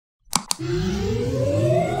Hey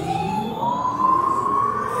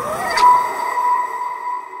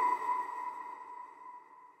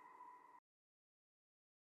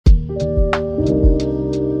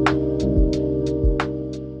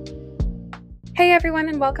everyone,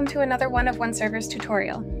 and welcome to another one of OneServer's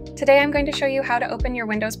tutorial. Today I'm going to show you how to open your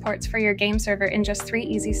Windows ports for your game server in just 3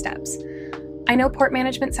 easy steps. I know port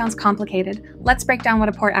management sounds complicated. Let's break down what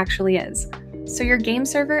a port actually is. So your game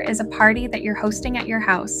server is a party that you're hosting at your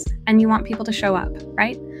house, and you want people to show up,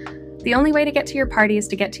 right? The only way to get to your party is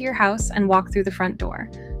to get to your house and walk through the front door.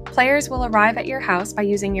 Players will arrive at your house by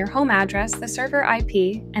using your home address, the server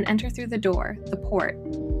IP, and enter through the door, the port.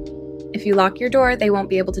 If you lock your door, they won't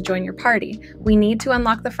be able to join your party. We need to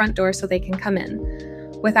unlock the front door so they can come in.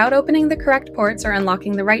 Without opening the correct ports or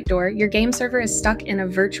unlocking the right door, your game server is stuck in a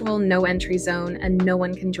virtual no-entry zone and no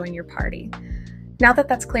one can join your party. Now that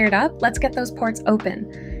that's cleared up, let's get those ports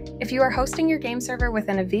open. If you are hosting your game server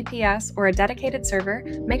within a VPS or a dedicated server,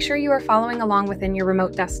 make sure you are following along within your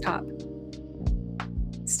remote desktop.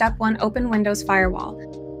 Step 1. Open Windows Firewall.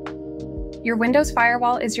 Your Windows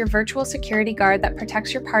Firewall is your virtual security guard that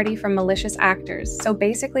protects your party from malicious actors, so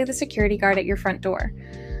basically the security guard at your front door.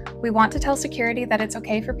 We want to tell security that it's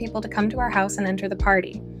okay for people to come to our house and enter the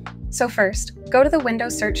party. So first, go to the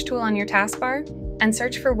Windows search tool on your taskbar and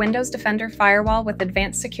search for Windows Defender Firewall with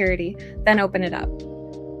Advanced Security, then open it up.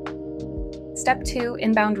 Step 2.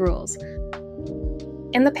 Inbound Rules.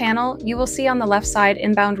 In the panel, you will see on the left side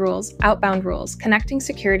inbound rules, outbound rules, connecting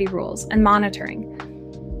security rules, and monitoring.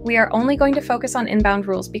 We are only going to focus on inbound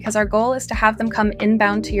rules because our goal is to have them come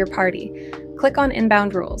inbound to your party. Click on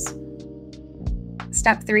Inbound Rules.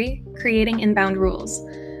 Step 3. Creating inbound rules.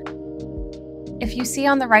 If you see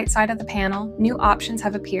on the right side of the panel, new options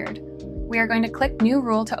have appeared. We are going to click New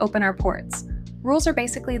Rule to open our ports. Rules are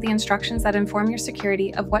basically the instructions that inform your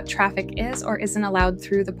security of what traffic is or isn't allowed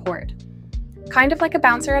through the port. Kind of like a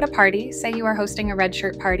bouncer at a party, say you are hosting a red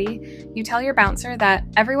shirt party, you tell your bouncer that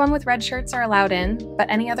everyone with red shirts are allowed in, but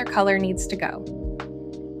any other color needs to go.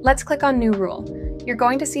 Let's click on New Rule. You're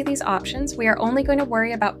going to see these options. We are only going to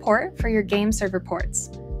worry about port for your game server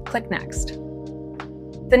ports. Click Next.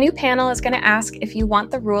 The new panel is going to ask if you want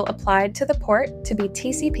the rule applied to the port to be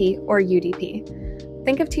TCP or UDP.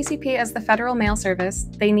 Think of TCP as the Federal Mail Service.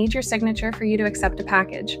 They need your signature for you to accept a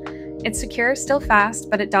package. It's secure, still fast,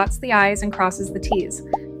 but it dots the I's and crosses the T's.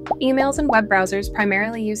 Emails and web browsers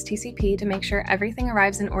primarily use TCP to make sure everything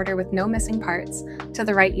arrives in order with no missing parts to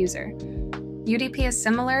the right user. UDP is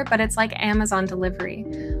similar, but it's like Amazon delivery,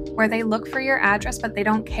 where they look for your address but they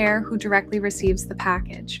don't care who directly receives the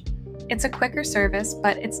package. It's a quicker service,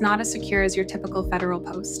 but it's not as secure as your typical federal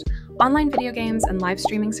post. Online video games and live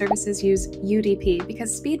streaming services use UDP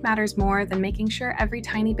because speed matters more than making sure every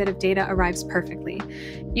tiny bit of data arrives perfectly.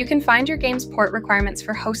 You can find your game's port requirements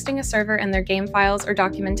for hosting a server in their game files or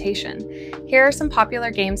documentation. Here are some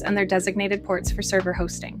popular games and their designated ports for server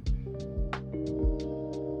hosting.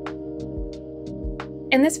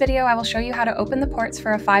 In this video, I will show you how to open the ports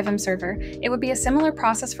for a FiveM server. It would be a similar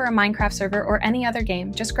process for a Minecraft server or any other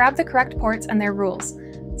game. Just grab the correct ports and their rules.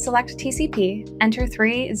 Select TCP, enter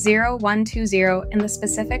 30120 in the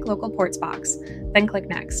specific local ports box, then click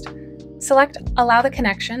Next. Select Allow the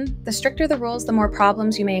connection. The stricter the rules, the more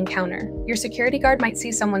problems you may encounter. Your security guard might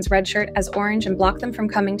see someone's red shirt as orange and block them from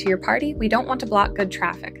coming to your party. We don't want to block good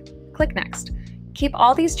traffic. Click Next. Keep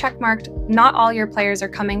all these checkmarked. Not all your players are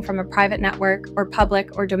coming from a private network or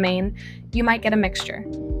public or domain. You might get a mixture.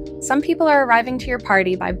 Some people are arriving to your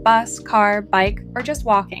party by bus, car, bike, or just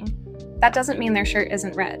walking. That doesn't mean their shirt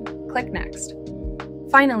isn't red. Click Next.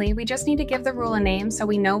 Finally, we just need to give the rule a name so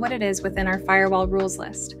we know what it is within our firewall rules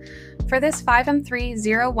list. For this FiveM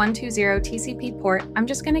 30120 TCP port, I'm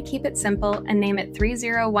just going to keep it simple and name it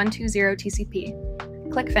 30120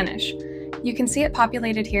 TCP. Click Finish. You can see it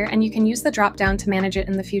populated here, and you can use the drop-down to manage it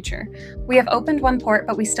in the future. We have opened one port,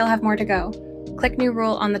 but we still have more to go. Click New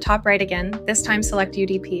Rule on the top right again, this time select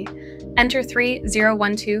UDP. Enter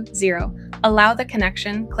 30120. Allow the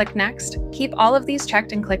connection, click Next. Keep all of these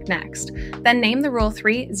checked and click Next. Then name the rule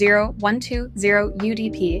 30120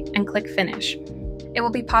 UDP and click Finish. It will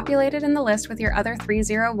be populated in the list with your other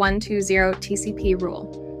 30120 TCP rule.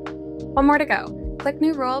 One more to go. Click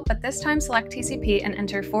New Rule, but this time select TCP and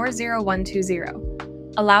enter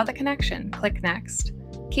 40120. Allow the connection, click Next.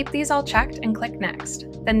 Keep these all checked and click Next.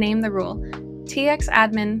 Then name the rule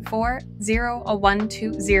txadmin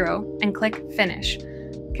 40120 and click Finish.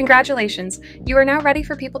 Congratulations! You are now ready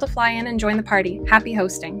for people to fly in and join the party. Happy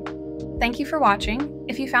hosting! Thank you for watching.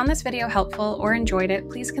 If you found this video helpful or enjoyed it,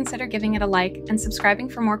 please consider giving it a like and subscribing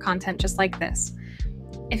for more content just like this.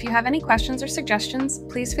 If you have any questions or suggestions,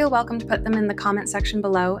 please feel welcome to put them in the comment section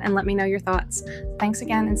below and let me know your thoughts. Thanks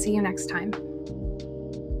again and see you next time.